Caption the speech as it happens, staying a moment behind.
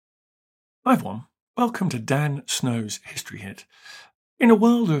Hi everyone, welcome to Dan Snow's History Hit. In a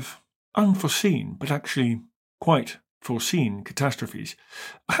world of unforeseen, but actually quite foreseen catastrophes,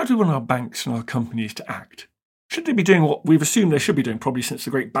 how do we want our banks and our companies to act? Should they be doing what we've assumed they should be doing probably since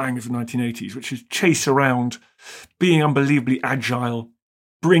the Great Bang of the 1980s, which is chase around, being unbelievably agile,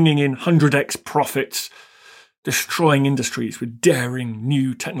 bringing in 100x profits, destroying industries with daring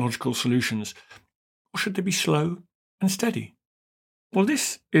new technological solutions? Or should they be slow and steady? Well,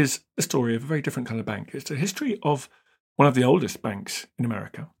 this is the story of a very different kind of bank. It's a history of one of the oldest banks in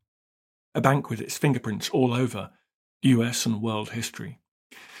America, a bank with its fingerprints all over US and world history.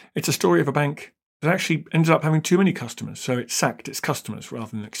 It's a story of a bank that actually ended up having too many customers, so it sacked its customers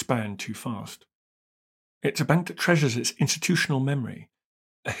rather than expand too fast. It's a bank that treasures its institutional memory,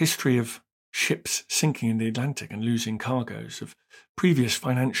 a history of ships sinking in the Atlantic and losing cargoes, of previous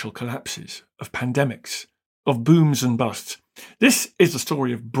financial collapses, of pandemics, of booms and busts. This is the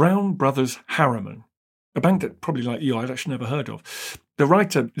story of Brown Brothers Harriman, a bank that probably like you I'd actually never heard of. The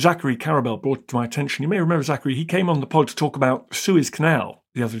writer Zachary Karabell brought it to my attention. You may remember Zachary, he came on the pod to talk about Suez Canal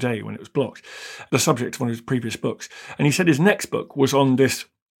the other day when it was blocked, the subject of one of his previous books. And he said his next book was on this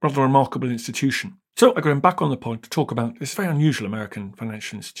rather remarkable institution. So I got him back on the pod to talk about this very unusual American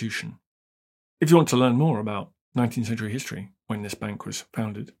financial institution. If you want to learn more about 19th century history, when this bank was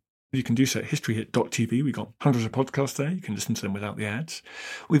founded, you can do so at historyhit.tv. We've got hundreds of podcasts there. You can listen to them without the ads.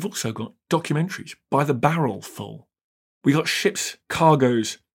 We've also got documentaries by the barrel full. We've got ships,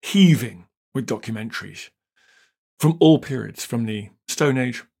 cargoes heaving with documentaries from all periods, from the Stone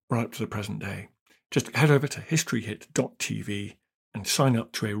Age right up to the present day. Just head over to historyhit.tv and sign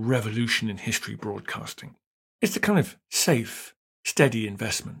up to a revolution in history broadcasting. It's the kind of safe, steady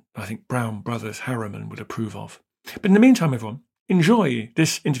investment I think Brown Brothers Harriman would approve of. But in the meantime, everyone, enjoy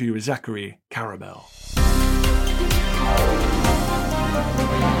this interview with Zachary Karabell.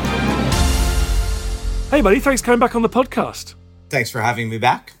 Hey, buddy, thanks for coming back on the podcast. Thanks for having me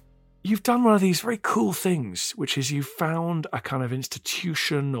back. You've done one of these very cool things, which is you found a kind of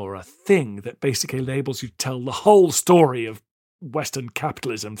institution or a thing that basically enables you to tell the whole story of Western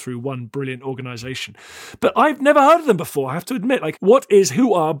capitalism through one brilliant organization. But I've never heard of them before, I have to admit.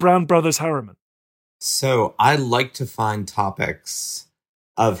 Who are Brown Brothers Harriman? So I like to find topics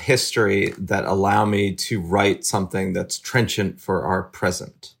of history that allow me to write something that's trenchant for our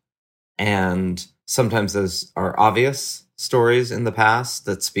present. And sometimes those are obvious stories in the past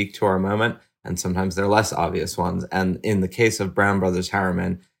that speak to our moment, and sometimes they're less obvious ones. And in the case of Brown Brothers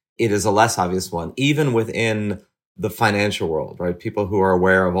Harriman, it is a less obvious one, even within the financial world, right? People who are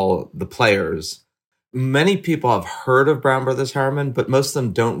aware of all the players. Many people have heard of Brown Brothers Harriman, but most of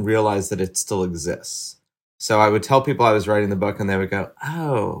them don't realize that it still exists. So I would tell people I was writing the book and they would go,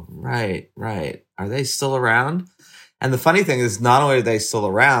 oh, right. Are they still around? And the funny thing is, not only are they still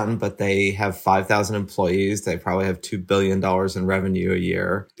around, but they have 5,000 employees. They probably have $2 billion in revenue a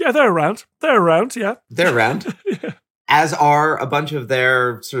year. Yeah, they're around. Yeah. They're around. Yeah. As are a bunch of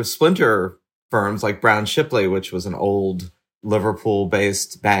their sort of splinter firms like Brown Shipley, which was an old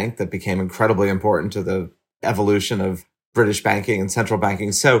Liverpool-based bank that became incredibly important to the evolution of British banking and central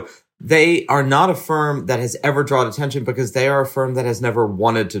banking. So they are not a firm that has ever drawn attention because they are a firm that has never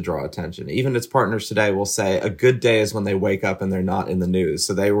wanted to draw attention. Even its partners today will say a good day is when they wake up and they're not in the news.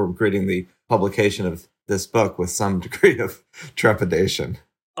 So they were greeting the publication of this book with some degree of trepidation.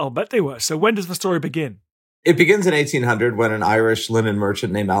 I'll bet they were. So when does the story begin? It begins in 1800 when an Irish linen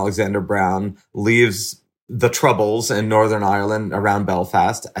merchant named Alexander Brown leaves the Troubles in Northern Ireland around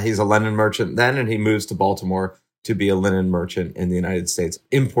Belfast. He's a linen merchant then, and he moves to Baltimore to be a linen merchant in the United States,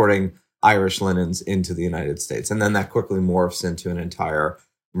 importing Irish linens into the United States. And then that quickly morphs into an entire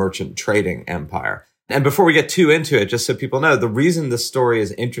merchant trading empire. And before we get too into it, just so people know, the reason this story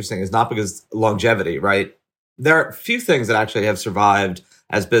is interesting is not because longevity, right? There are a few things that actually have survived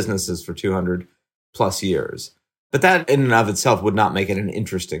as businesses for 200 plus years. But that in and of itself would not make it an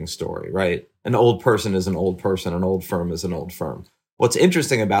interesting story, right? An old person is an old person. An old firm is an old firm. What's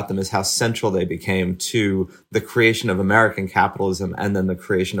interesting about them is how central they became to the creation of American capitalism and then the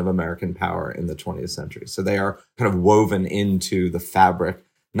creation of American power in the 20th century. So they are kind of woven into the fabric,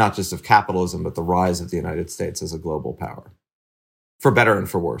 not just of capitalism, but the rise of the United States as a global power, for better and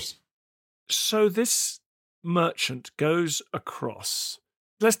for worse. So this merchant goes across.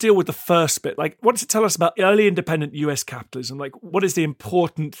 Let's deal with the first bit. What does it tell us about early independent US capitalism? What is the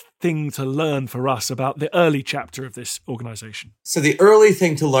important thing to learn for us about the early chapter of this organization? So the early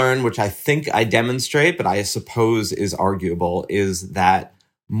thing to learn, which I think I demonstrate, but I suppose is arguable, is that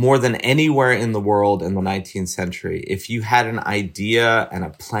more than anywhere in the world in the 19th century, if you had an idea and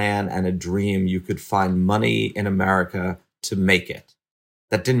a plan and a dream, you could find money in America to make it.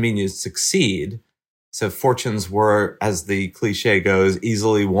 That didn't mean you'd succeed. So fortunes were, as the cliche goes,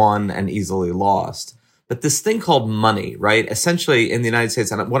 easily won and easily lost. But this thing called money, right? Essentially in the United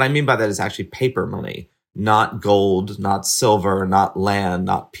States, and what I mean by that is actually paper money, not gold, not silver, not land,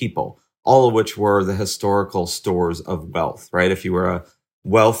 not people, all of which were the historical stores of wealth, right? If you were a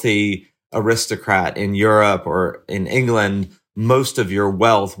wealthy aristocrat in Europe or in England, most of your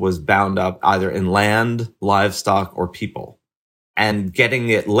wealth was bound up either in land, livestock, or people. And getting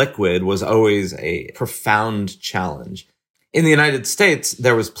it liquid was always a profound challenge. In the United States,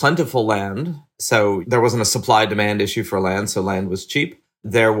 there was plentiful land. So there wasn't a supply-demand issue for land, so land was cheap.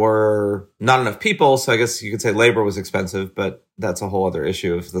 There were not enough people, so I guess you could say labor was expensive, but that's a whole other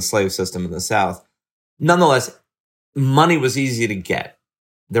issue of the slave system in the South. Nonetheless, money was easy to get.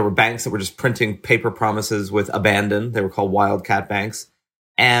 There were banks that were just printing paper promises with abandon. They were called wildcat banks.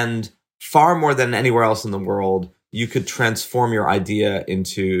 And far more than anywhere else in the world, you could transform your idea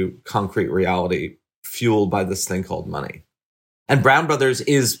into concrete reality fueled by this thing called money. And Brown Brothers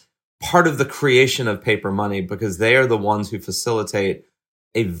is part of the creation of paper money because they are the ones who facilitate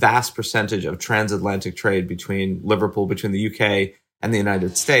a vast percentage of transatlantic trade between Liverpool, between the UK and the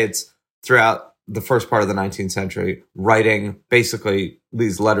United States throughout the first part of the 19th century, writing basically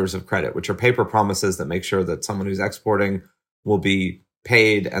these letters of credit, which are paper promises that make sure that someone who's exporting will be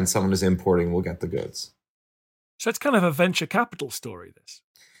paid and someone who's importing will get the goods. So it's kind of a venture capital story, this.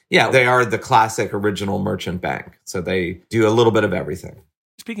 Yeah, they are the classic original merchant bank. So they do a little bit of everything.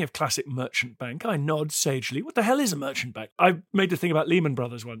 Speaking of classic merchant bank, I nod sagely. What the hell is a merchant bank? I made a thing about Lehman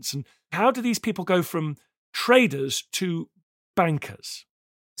Brothers once. And how do these people go from traders to bankers?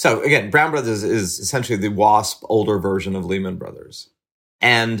 So again, Brown Brothers is essentially the WASP older version of Lehman Brothers.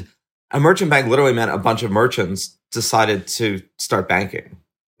 And a merchant bank literally meant a bunch of merchants decided to start banking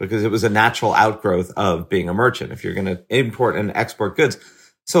because it was a natural outgrowth of being a merchant if you're going to import and export goods.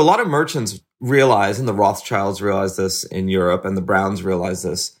 So a lot of merchants realize, and the Rothschilds realize this in Europe, and the Browns realize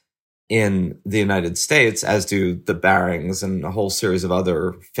this in the United States, as do the Barings and a whole series of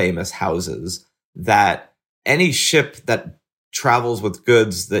other famous houses, that any ship that travels with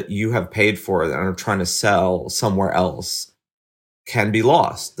goods that you have paid for and are trying to sell somewhere else can be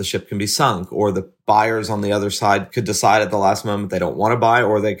lost. The ship can be sunk, or the buyers on the other side could decide at the last moment they don't want to buy,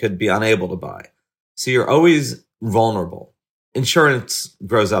 or they could be unable to buy. So you're always vulnerable. Insurance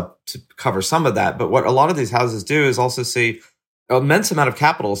grows up to cover some of that. But what a lot of these houses do is also see an immense amount of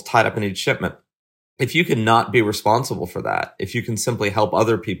capital is tied up in each shipment. If you can not be responsible for that, if you can simply help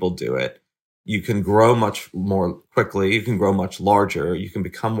other people do it, you can grow much more quickly. You can grow much larger. You can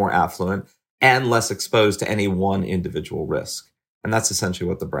become more affluent and less exposed to any one individual risk. And that's essentially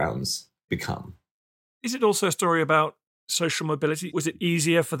what the Browns become. Is it also a story about social mobility? Was it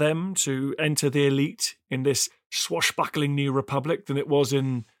easier for them to enter the elite in this swashbuckling new republic than it was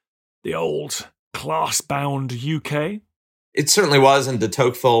in the old class-bound UK? It certainly was. And de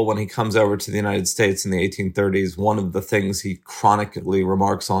Tocqueville, when he comes over to the United States in the 1830s, one of the things he chronically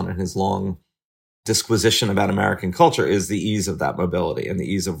remarks on in his long disquisition about American culture is the ease of that mobility and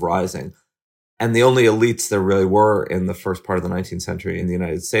the ease of rising. And the only elites there really were in the first part of the 19th century in the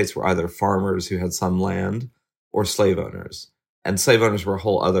United States were either farmers who had some land or slave owners. And slave owners were a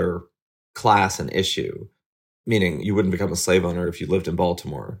whole other class and issue, meaning you wouldn't become a slave owner if you lived in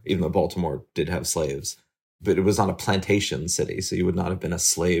Baltimore, even though Baltimore did have slaves. But it was not a plantation city, so you would not have been a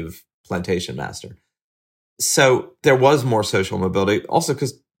slave plantation master. So there was more social mobility, also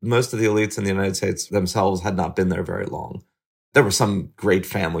because most of the elites in the United States themselves had not been there very long. There were some great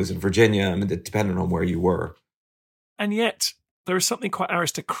families in Virginia. I mean, it depended on where you were. And yet, there is something quite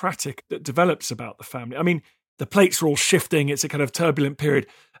aristocratic that develops about the family. I mean, the plates are all shifting. It's a kind of turbulent period.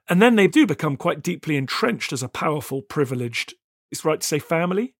 And then they do become quite deeply entrenched as a powerful, privileged, it's right to say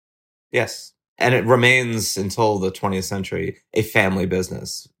family? Yes. And it remains until the 20th century a family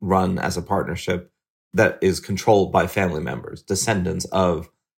business run as a partnership that is controlled by family members, descendants of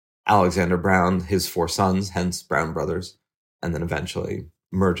Alexander Brown, his 4 sons, hence Brown Brothers, and then eventually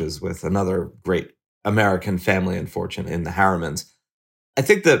merges with another great American family and fortune in the Harrimans. I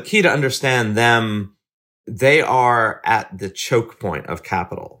think the key to understand them, they are at the choke point of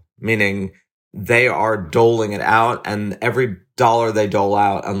capital, meaning they are doling it out, and every dollar they dole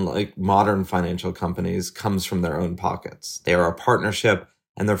out, unlike modern financial companies, comes from their own pockets. They are a partnership,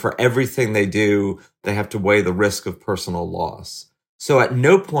 and therefore everything they do, they have to weigh the risk of personal loss. So at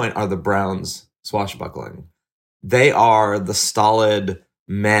no point are the Browns swashbuckling. They are the stolid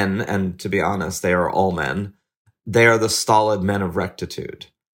men, and to be honest, they are all men. They are the stolid men of rectitude.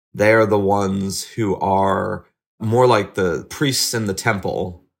 They are the ones who are more like the priests in the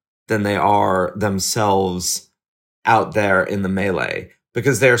temple than they are themselves out there in the melee.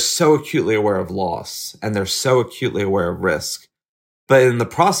 because they're so acutely aware of loss and they're so acutely aware of risk. But in the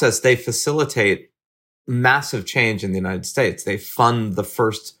process, they facilitate massive change in the United States. They fund the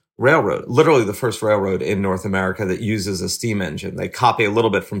first railroad, literally the first railroad in North America that uses a steam engine. They copy a little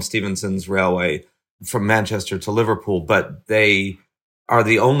bit from Stephenson's railway from Manchester to Liverpool, but they are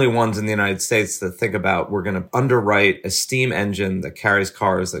the only ones in the United States that think about, we're going to underwrite a steam engine that carries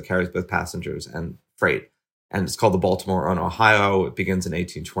cars, that carries both passengers and freight. And it's called the Baltimore and Ohio. It begins in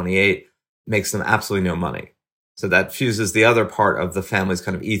 1828, makes them absolutely no money. So that fuses the other part of the family's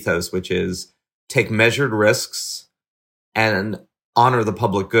kind of ethos, which is take measured risks and honor the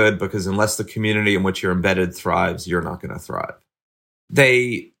public good, because unless the community in which you're embedded thrives, you're not going to thrive.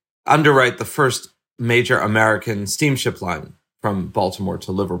 They underwrite the first major American steamship line from Baltimore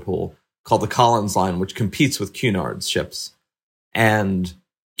to Liverpool, called the Collins Line, which competes with Cunard's ships. And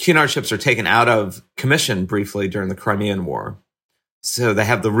Cunard ships are taken out of commission briefly during the Crimean War. So they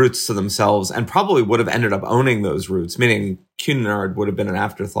have the routes to themselves and probably would have ended up owning those routes, meaning Cunard would have been an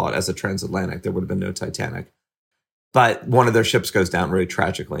afterthought as a transatlantic. There would have been no Titanic. But one of their ships goes down really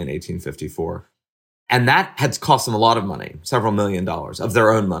tragically in 1854. And that had cost them a lot of money, several $1 million of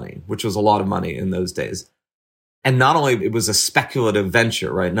their own money, which was a lot of money in those days. And not only it was a speculative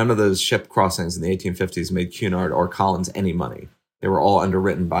venture, right? None of those ship crossings in the 1850s made Cunard or Collins any money. They were all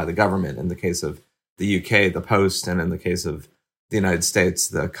underwritten by the government. In the case of the UK, the Post, and in the case of the United States,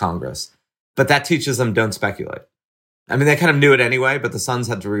 the Congress. But that teaches them don't speculate. I mean, they kind of knew it anyway, but the sons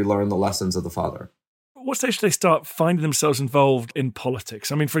had to relearn the lessons of the father. What stage do they start finding themselves involved in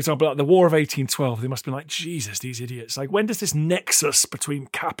politics? I mean, for example, like the War of 1812, they must have been like, Jesus, these idiots. Like, when does this nexus between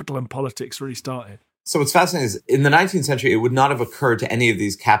capital and politics really start? So what's fascinating is in the 19th century, it would not have occurred to any of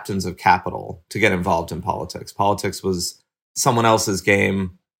these captains of capital to get involved in politics. Politics was someone else's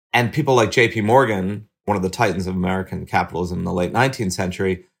game. And people like J.P. Morgan, one of the titans of American capitalism in the late 19th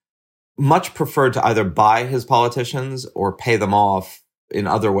century, much preferred to either buy his politicians or pay them off in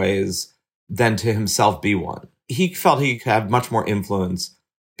other ways than to himself be one. He felt he could have much more influence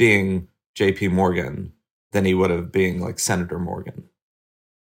being J.P. Morgan than he would have being like Senator Morgan.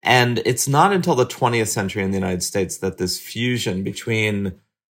 And it's not until the 20th century in the United States that this fusion between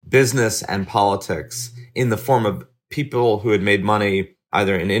business and politics in the form of people who had made money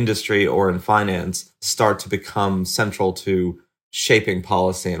either in industry or in finance start to become central to shaping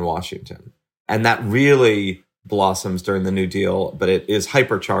policy in Washington. And that really blossoms during the New Deal, but it is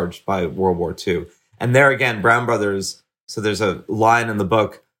hypercharged by World War II. And there again, Brown Brothers, so there's a line in the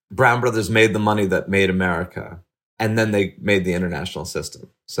book, Brown Brothers made the money that made America. And then they made the international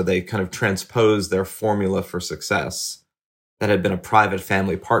system. So they kind of transposed their formula for success that had been a private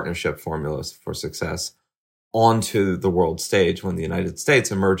family partnership formula for success onto the world stage when the United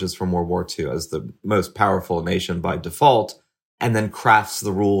States emerges from World War II as the most powerful nation by default, and then crafts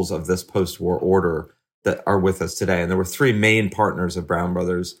the rules of this post-war order that are with us today. And there were three main partners of Brown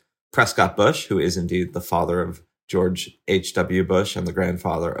Brothers: Prescott Bush, who is indeed the father of George H.W. Bush and the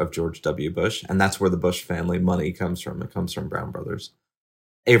grandfather of George W. Bush. And that's where the Bush family money comes from. It comes from Brown Brothers.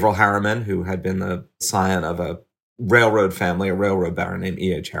 Averell Harriman, who had been the scion of a railroad family, a railroad baron named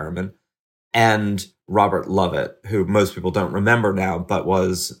E.H. Harriman, and Robert Lovett, who most people don't remember now, but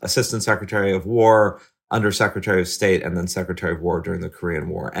was Assistant Secretary of War, Undersecretary of State, and then Secretary of War during the Korean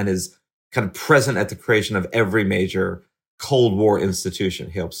War, and is kind of present at the creation of every major Cold War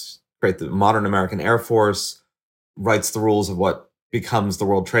institution. He helps create the modern American Air Force, writes the rules of what becomes the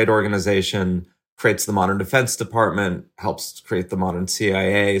World Trade Organization, creates the modern Defense Department, helps create the modern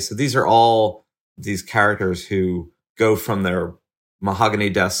CIA. So these are all these characters who go from their mahogany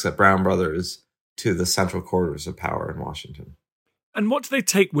desks at Brown Brothers to the central quarters of power in Washington. And what do they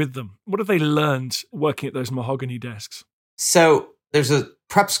take with them? What have they learned working at those mahogany desks? So there's a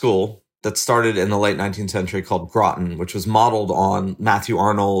prep school that started in the late 19th century called Groton, which was modeled on Matthew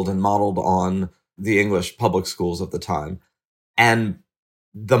Arnold and modeled on the English public schools of the time. And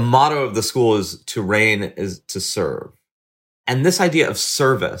the motto of the school is to reign is to serve. And this idea of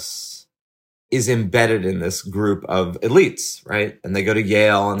service is embedded in this group of elites, right? And they go to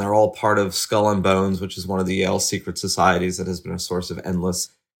Yale and they're all part of Skull and Bones, which is one of the Yale secret societies that has been a source of endless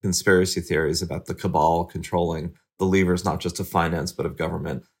conspiracy theories about the cabal controlling the levers, not just of finance, but of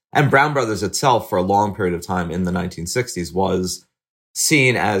government. And Brown Brothers itself, for a long period of time in the 1960s, was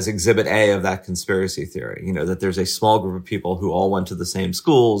seen as exhibit A of that conspiracy theory, you know, that there's a small group of people who all went to the same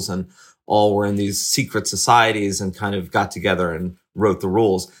schools and all were in these secret societies and kind of got together and wrote the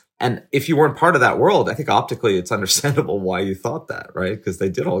rules. And if you weren't part of that world, I think optically it's understandable why you thought that, right? Because they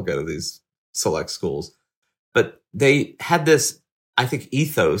did all go to these select schools. But they had this, I think,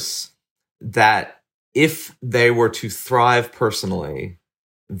 ethos that if they were to thrive personally,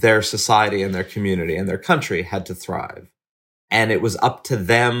 their society and their community and their country had to thrive. And it was up to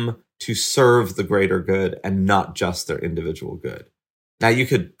them to serve the greater good and not just their individual good. Now, you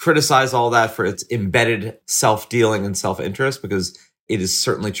could criticize all that for its embedded self-dealing and self-interest, because it is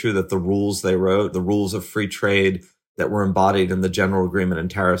certainly true that the rules they wrote, the rules of free trade that were embodied in the General Agreement on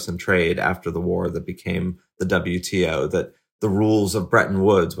Tariffs and Trade after the war that became the WTO, that the rules of Bretton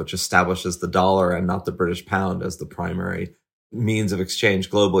Woods, which establishes the dollar and not the British pound as the primary means of exchange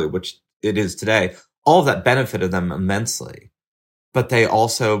globally, which it is today, all of that benefited them immensely. But they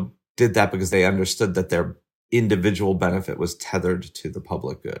also did that because they understood that their individual benefit was tethered to the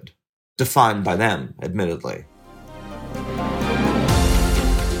public good, defined by them, admittedly.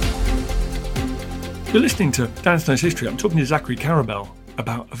 You're listening to Dan Snow's History. I'm talking to Zachary Karabell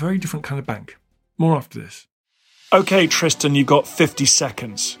about a very different kind of bank. More after this. Okay, Tristan, you've got 50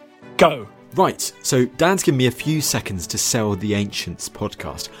 seconds. Go. Right, so Dan's given me a few seconds to sell the Ancients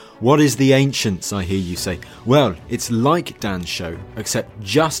podcast. What is the Ancients, I hear you say? Well, it's like Dan's show, except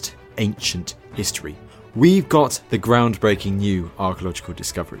just ancient history. We've got the groundbreaking new archaeological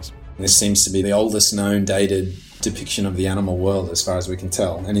discoveries. This seems to be the oldest known dated depiction of the animal world, as far as we can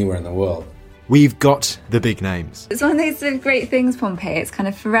tell, anywhere in the world. We've got the big names. It's one of those sort of great things, Pompeii. It's kind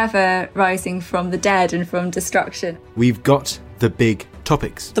of forever rising from the dead and from destruction. We've got the big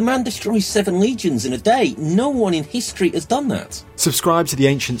topics. The man destroys 7 legions in a day. No one in history has done that. Subscribe to the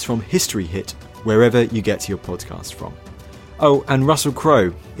Ancients from History Hit, wherever you get your podcast from. Oh, and Russell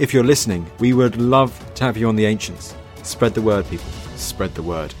Crowe, if you're listening, we would love to have you on the Ancients. Spread the word, people. Spread the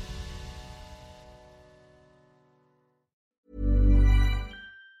word.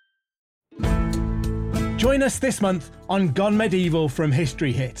 Join us this month on Gone Medieval from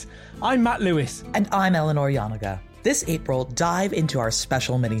History Hit. I'm Matt Lewis. And I'm Eleanor Yanaga. This April, dive into our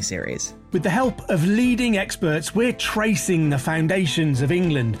special mini-series. With the help of leading experts, we're tracing the foundations of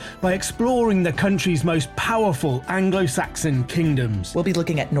England by exploring the country's most powerful Anglo-Saxon kingdoms. We'll be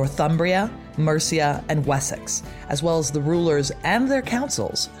looking at Northumbria, Mercia, and Wessex, as well as the rulers and their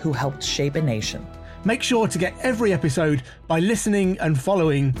councils who helped shape a nation. Make sure to get every episode by listening and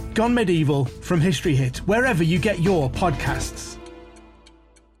following Gone Medieval from History Hit, wherever you get your podcasts.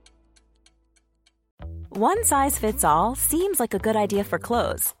 One size fits all seems like a good idea for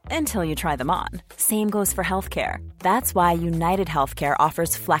clothes until you try them on. Same goes for healthcare. That's why United Healthcare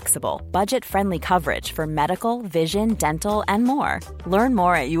offers flexible, budget-friendly coverage for medical, vision, dental, and more. Learn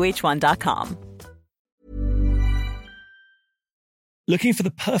more at uh1.com. Looking for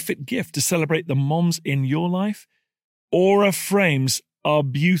the perfect gift to celebrate the moms in your life? Aura frames are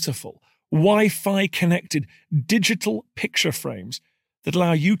beautiful, Wi-Fi connected digital picture frames that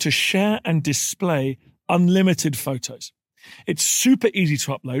allow you to share and display unlimited photos. It's super easy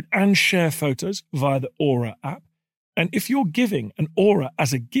to upload and share photos via the Aura app. And if you're giving an Aura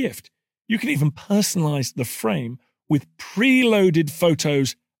as a gift, you can even personalize the frame with preloaded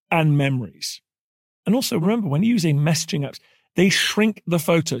photos and memories. And also remember, when using messaging apps, they shrink the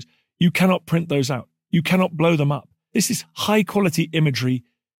photos. You cannot print those out. You cannot blow them up. This is high quality imagery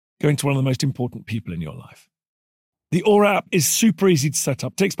going to one of the most important people in your life. The Aura app is super easy to set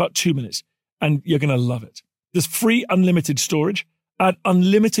up. It takes about 2 minutes and you're going to love it. There's free unlimited storage, add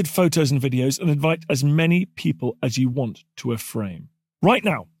unlimited photos and videos, and invite as many people as you want to a frame. Right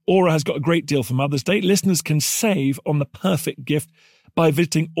now, Aura has got a great deal for Mother's Day. Listeners can save on the perfect gift by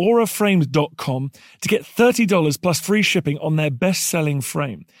visiting auraframes.com to get $30 plus free shipping on their best-selling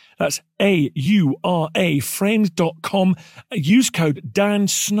frame. That's AURA frames.com. Use code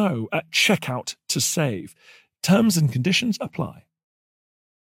DANSNOW at checkout to save. Terms and conditions apply.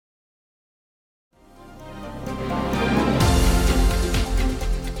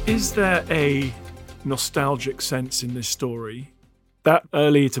 Is there a nostalgic sense in this story that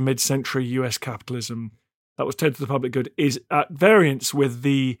early to mid-century US capitalism that was turned to the public good is at variance with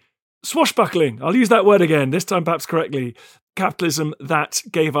the swashbuckling, I'll use that word again, this time perhaps correctly, capitalism that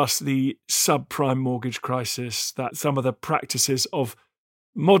gave us the subprime mortgage crisis, that some of the practices of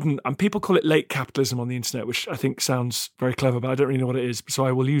modern, and people call it late capitalism on the internet, which I think sounds very clever, but I don't really know what it is, so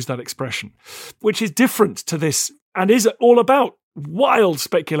I will use that expression, which is different to this and is all about wild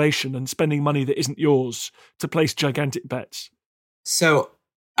speculation and spending money that isn't yours to place gigantic bets. So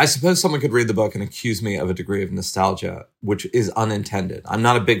I suppose someone could read the book and accuse me of a degree of nostalgia, which is unintended. I'm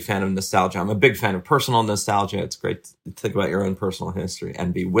not a big fan of nostalgia. I'm a big fan of personal nostalgia. It's great to think about your own personal history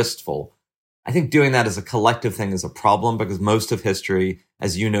and be wistful. I think doing that as a collective thing is a problem because most of history,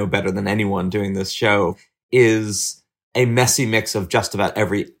 as you know better than anyone doing this show, is a messy mix of just about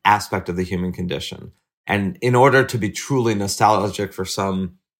every aspect of the human condition. And in order to be truly nostalgic for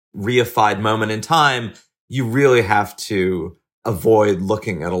some reified moment in time, you really have to avoid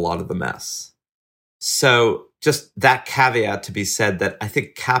looking at a lot of the mess. So just that caveat to be said that I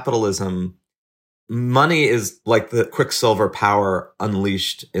think capitalism, money is like the quicksilver power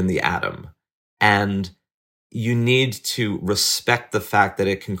unleashed in the atom. And you need to respect the fact that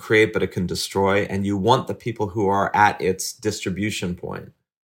it can create, but it can destroy. And you want the people who are at its distribution point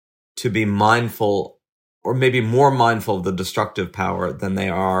to be mindful, or maybe more mindful of the destructive power than they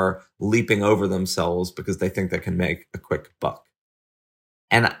are leaping over themselves because they think they can make a quick buck.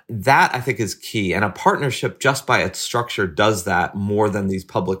 And that, I think, is key. And a partnership, just by its structure, does that more than these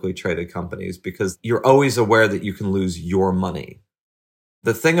publicly traded companies, because you're always aware that you can lose your money.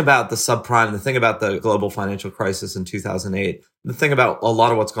 The thing about the subprime, the thing about the global financial crisis in 2008, the thing about a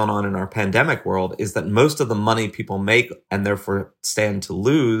lot of what's gone on in our pandemic world is that most of the money people make and therefore stand to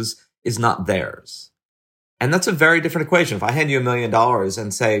lose is not theirs. And that's a very different equation. If I hand you $1 million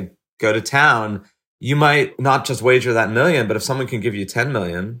and say, go to town, you might not just wager that $1 million, but if someone can give you 10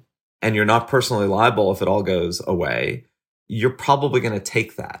 million and you're not personally liable if it all goes away, you're probably going to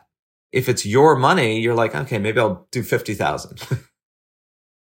take that. If it's your money, you're like, okay, maybe I'll do 50,000.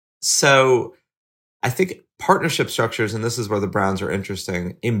 So I think partnership structures, and this is where the Browns are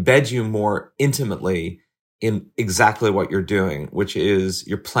interesting, embed you more intimately in exactly what you're doing, which is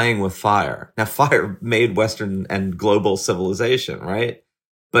you're playing with fire. Now, fire made Western and global civilization, right?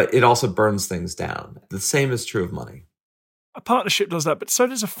 But it also burns things down. The same is true of money. A partnership does that, but so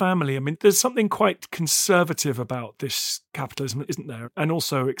does a family. I mean, there's something quite conservative about this capitalism, isn't there? And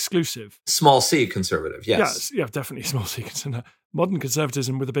also exclusive. Small c conservative, yes. Yeah, definitely small c conservative. Modern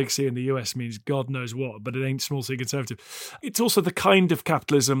conservatism with a big C in the US means God knows what, but it ain't small c conservative. It's also the kind of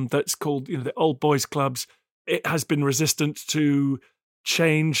capitalism that's called, the old boys clubs. It has been resistant to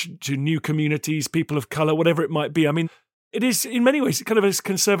change, to new communities, people of colour, whatever it might be. I mean, it is in many ways kind of as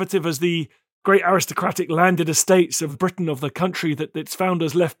conservative as the great aristocratic landed estates of Britain, of the country that its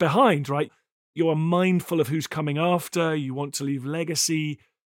founders left behind, right? You are mindful of who's coming after, you want to leave legacy,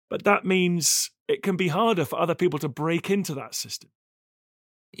 but that means it can be harder for other people to break into that system.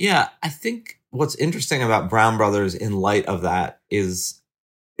 Yeah, I think what's interesting about Brown Brothers in light of that is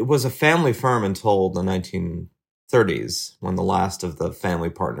it was a family firm until the 1930s, when the last of the family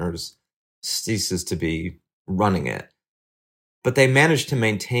partners ceases to be running it. But they managed to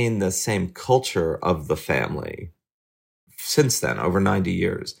maintain the same culture of the family since then, over 90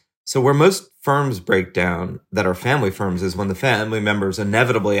 years. So where most firms break down that are family firms is when the family members,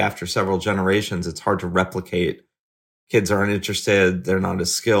 inevitably after several generations, it's hard to replicate. Kids aren't interested, they're not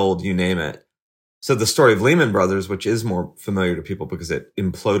as skilled, you name it. So the story of Lehman Brothers, which is more familiar to people because it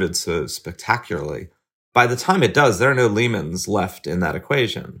imploded so spectacularly, by the time it does, there are no Lehmans left in that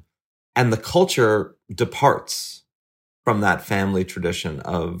equation. And the culture departs from that family tradition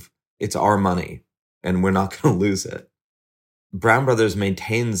of it's our money and we're not going to lose it. Brown Brothers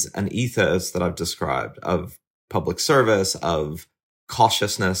maintains an ethos that I've described of public service, of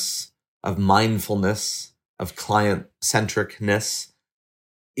cautiousness, of mindfulness, of client-centricness,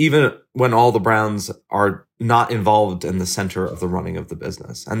 even when all the Browns are not involved in the center of the running of the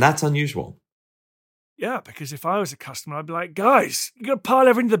business. And that's unusual. Yeah, because if I was a customer, I'd be like, guys, you got to pile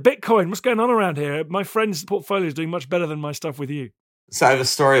everything into Bitcoin. What's going on around here? My friend's portfolio is doing much better than my stuff with you. So I have a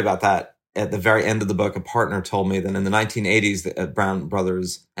story about that. At the very end of the book, a partner told me that in the 1980s at Brown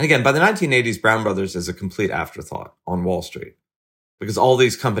Brothers, and again, by the 1980s, Brown Brothers is a complete afterthought on Wall Street because all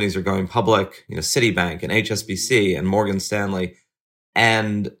these companies are going public, Citibank and HSBC and Morgan Stanley,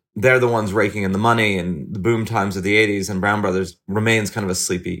 and they're the ones raking in the money and the boom times of the 80s, and Brown Brothers remains kind of a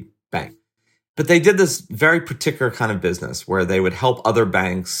sleepy bank. But they did this very particular kind of business where they would help other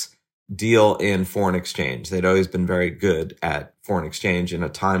banks deal in foreign exchange. They'd always been very good at foreign exchange in a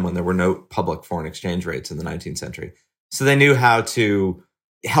time when there were no public foreign exchange rates in the 19th century. So they knew how to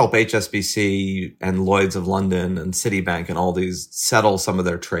help HSBC and Lloyd's of London and Citibank and all these settle some of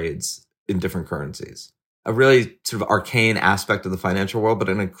their trades in different currencies. A really sort of arcane aspect of the financial world, but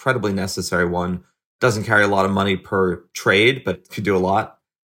an incredibly necessary one. Doesn't carry a lot of money per trade, but could do a lot.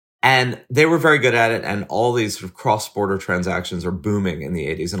 And they were very good at it. And all these sort of cross-border transactions are booming in the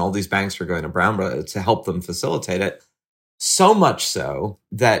 80s. And all these banks are going to Brown Brothers to help them facilitate it. So much so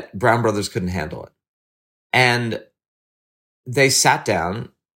that Brown Brothers couldn't handle it. And they sat down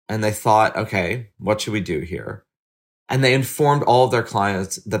and they thought, okay, what should we do here? And they informed all of their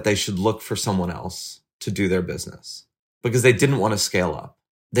clients that they should look for someone else to do their business because they didn't want to scale up.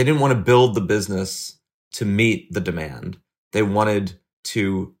 They didn't want to build the business to meet the demand. They wanted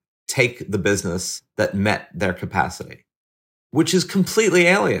to take the business that met their capacity, which is completely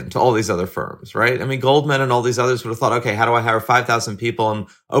alien to all these other firms, right? I mean, Goldman and all these others would have thought, okay, how do I hire 5,000 people and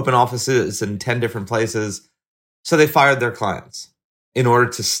open offices in 10 different places? So they fired their clients in order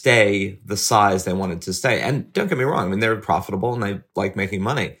to stay the size they wanted to stay. And don't get me wrong, I mean, they're profitable and they like making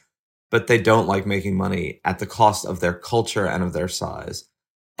money, but they don't like making money at the cost of their culture and of their size.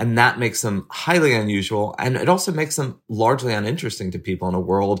 And that makes them highly unusual. And it also makes them largely uninteresting to people in a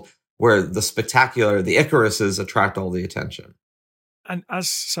world where the spectacular, the Icaruses attract all the attention. And as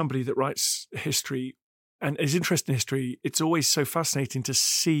somebody that writes history and is interested in history, it's always so fascinating to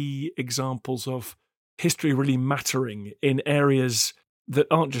see examples of history really mattering in areas that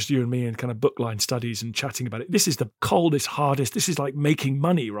aren't just you and me in kind of bookline studies and chatting about it. This is the coldest, hardest. This is like making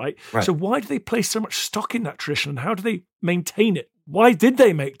money, right? So why do they place so much stock in that tradition and how do they maintain it? Why did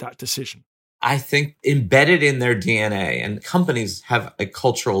they make that decision? I think embedded in their DNA, and companies have a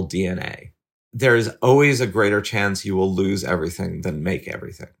cultural DNA, there is always a greater chance you will lose everything than make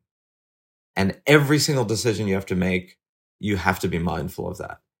everything. And every single decision you have to make, you have to be mindful of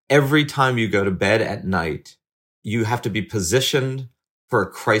that. Every time you go to bed at night, you have to be positioned for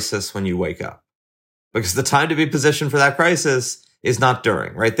a crisis when you wake up. Because the time to be positioned for that crisis is not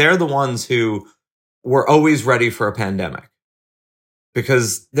during, right? They're the ones who were always ready for a pandemic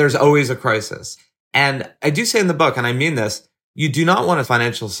because there's always a crisis. And I do say in the book, and I mean this, you do not want a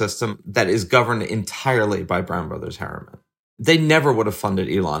financial system that is governed entirely by Brown Brothers Harriman. They never would have funded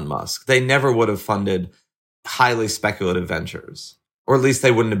Elon Musk. They never would have funded highly speculative ventures, or at least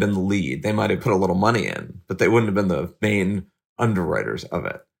they wouldn't have been the lead. They might have put a little money in, but they wouldn't have been the main underwriters of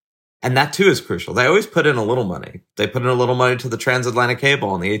it. And that too is crucial. They always put in a little money. They put in a little money to the transatlantic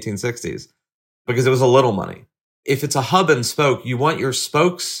cable in the 1860s because it was a little money. If it's a hub and spoke, you want your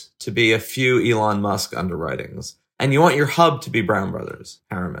spokes to be a few Elon Musk underwritings. And you want your hub to be Brown Brothers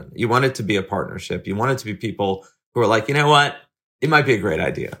Harriman. You want it to be a partnership. You want it to be people who are like, you know what? It might be a great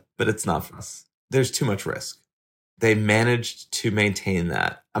idea, but it's not for us. There's too much risk. They managed to maintain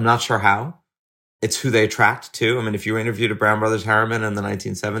that. I'm not sure how. It's who they attract to. I mean, if you interviewed a Brown Brothers Harriman in the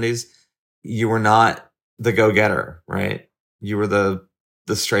 1970s, you were not the go-getter, right? You were the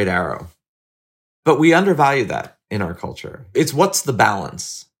straight arrow. But we undervalue that in our culture. It's what's the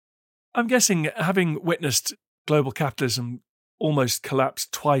balance? I'm guessing, having witnessed global capitalism almost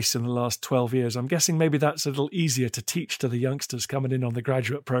collapsed twice in the last 12 years, I'm guessing maybe that's a little easier to teach to the youngsters coming in on the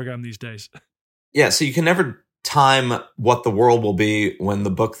graduate program these days. Yeah, so you can never time what the world will be when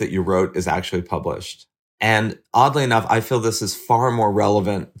the book that you wrote is actually published. And oddly enough, I feel this is far more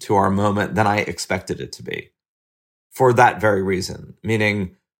relevant to our moment than I expected it to be. For that very reason,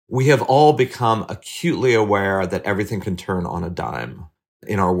 meaning we have all become acutely aware that everything can turn on a dime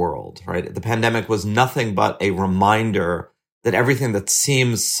in our world, right? The pandemic was nothing but a reminder that everything that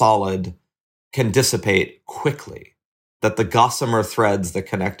seems solid can dissipate quickly, that the gossamer threads that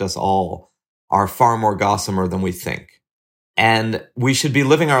connect us all are far more gossamer than we think. And we should be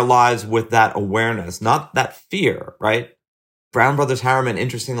living our lives with that awareness, not that fear, right? Brown Brothers Harriman,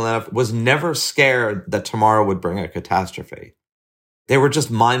 interestingly enough, was never scared that tomorrow would bring a catastrophe. They were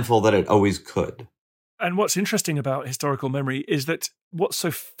just mindful that it always could. And what's interesting about historical memory is that what's so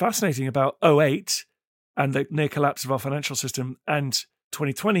fascinating about 2008 and the near collapse of our financial system and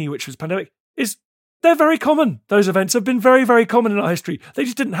 2020, which was pandemic, is they're very common. Those events have been very, very common in our history. They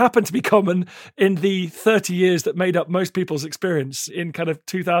just didn't happen to be common in the 30 years that made up most people's experience in kind of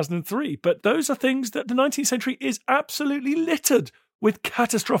 2003. But those are things that the 19th century is absolutely littered with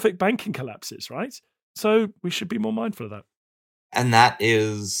catastrophic banking collapses, right? So we should be more mindful of that. And that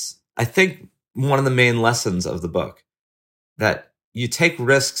is, I think, one of the main lessons of the book, that you take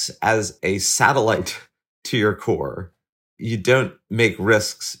risks as a satellite to your core. You don't make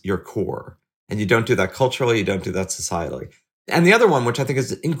risks your core. And you don't do that culturally, you don't do that societally. And the other one, which I think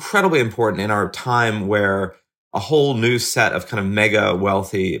is incredibly important in our time where a whole new set of kind of mega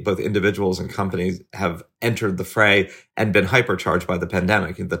wealthy, both individuals and companies, have entered the fray and been hypercharged by the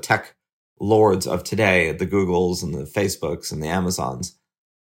pandemic. The tech lords of today, the Googles and the Facebooks and the Amazons.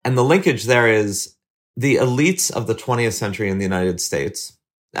 And the linkage there is the elites of the 20th century in the United States,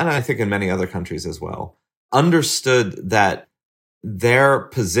 and I think in many other countries as well, understood that their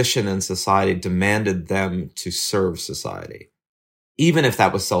position in society demanded them to serve society. Even if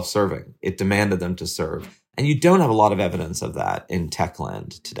that was self-serving, it demanded them to serve. And you don't have a lot of evidence of that in tech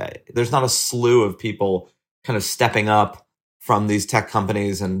land today. There's not a slew of people kind of stepping up from these tech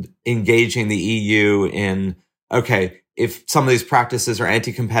companies and engaging the EU in, okay, if some of these practices are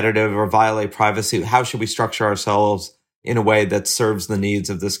anti-competitive or violate privacy, how should we structure ourselves in a way that serves the needs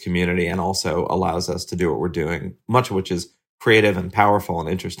of this community and also allows us to do what we're doing, much of which is creative and powerful and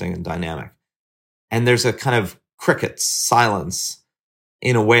interesting and dynamic. And there's a kind of crickets, silence,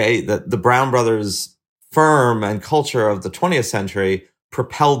 in a way that the Brown Brothers firm and culture of the 20th century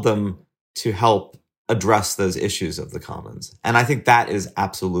propelled them to help address those issues of the commons. And I think that is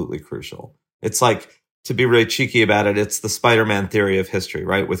absolutely crucial. It's like, to be really cheeky about it, it's the Spider-Man theory of history,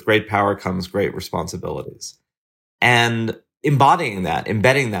 right? With great power comes great responsibilities. And embodying that,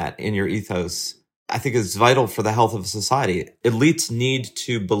 embedding that in your ethos, I think is vital for the health of society. Elites need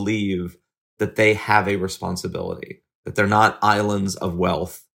to believe that they have a responsibility, that they're not islands of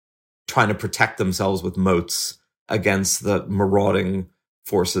wealth trying to protect themselves with moats against the marauding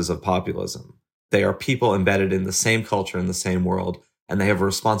forces of populism. They are people embedded in the same culture, in the same world, and they have a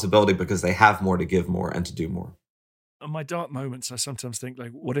responsibility because they have more to give more and to do more. In my dark moments, I sometimes think,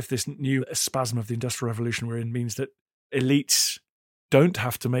 like, what if this new spasm of the Industrial Revolution we're in means that elites don't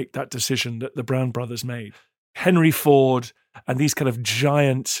have to make that decision that the Brown brothers made? Henry Ford and these kind of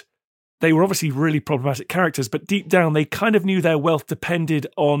giant, they were obviously really problematic characters, but deep down they kind of knew their wealth depended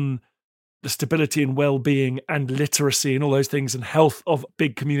on the stability and well-being and literacy and all those things and health of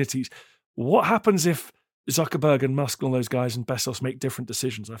big communities. What happens if Zuckerberg and Musk and all those guys and Bezos make different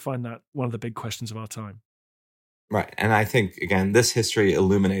decisions? I find that one of the big questions of our time. Right. And I think, again, this history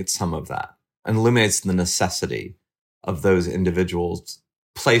illuminates some of that and illuminates the necessity of those individuals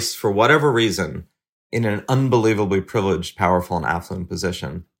placed for whatever reason in an unbelievably privileged, powerful, and affluent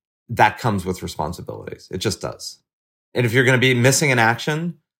position. That comes with responsibilities. It just does. And if you're going to be missing in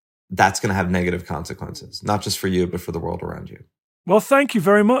action, that's going to have negative consequences, not just for you, but for the world around you. Well, thank you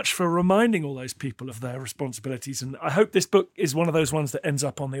very much for reminding all those people of their responsibilities. And I hope this book is one of those ones that ends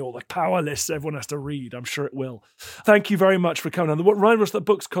up on all the power lists everyone has to read. I'm sure it will. Thank you very much for coming on. Ryan, what's that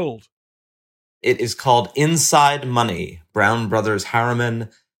book's called? It is called Inside Money, Brown Brothers Harriman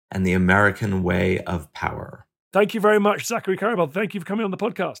and the American Way of Power. Thank you very much, Zachary Karabell. Thank you for coming on the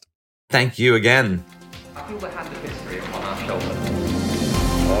podcast. Thank you again. I feel the hand of history upon our shoulders.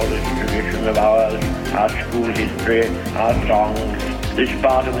 All this tradition of ours, our school history, our songs, this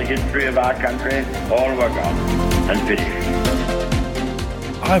part of the history of our country, all were gone and finished.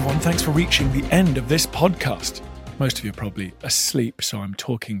 Hi everyone, thanks for reaching the end of this podcast. Most of you are probably asleep, so I'm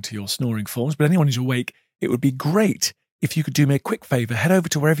talking to your snoring forms, but anyone who's awake, it would be great if you could do me a quick favour, head over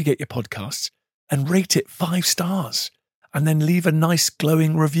to wherever you get your podcasts and rate it 5 stars. And then leave a nice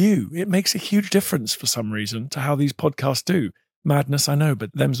glowing review. It makes a huge difference for some reason to how these podcasts do. Madness, I know, but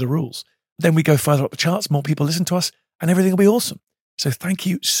them's the rules. Then we go further up the charts, more people listen to us, and everything will be awesome. So thank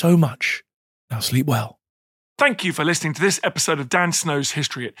you so much. Now sleep well. Thank you for listening to this episode of Dan Snow's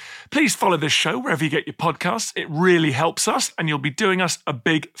History Hit. Please follow this show wherever you get your podcasts. It really helps us, and you'll be doing us a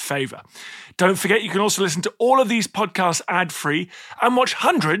big favour. Don't forget, you can also listen to all of these podcasts ad-free and watch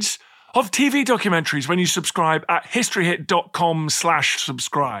hundreds of TV documentaries when you subscribe at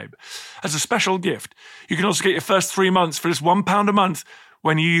historyhit.com/subscribe. As a special gift, you can also get your first 3 months for just £1 a month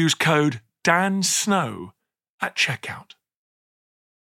when you use code DANSNOW at checkout.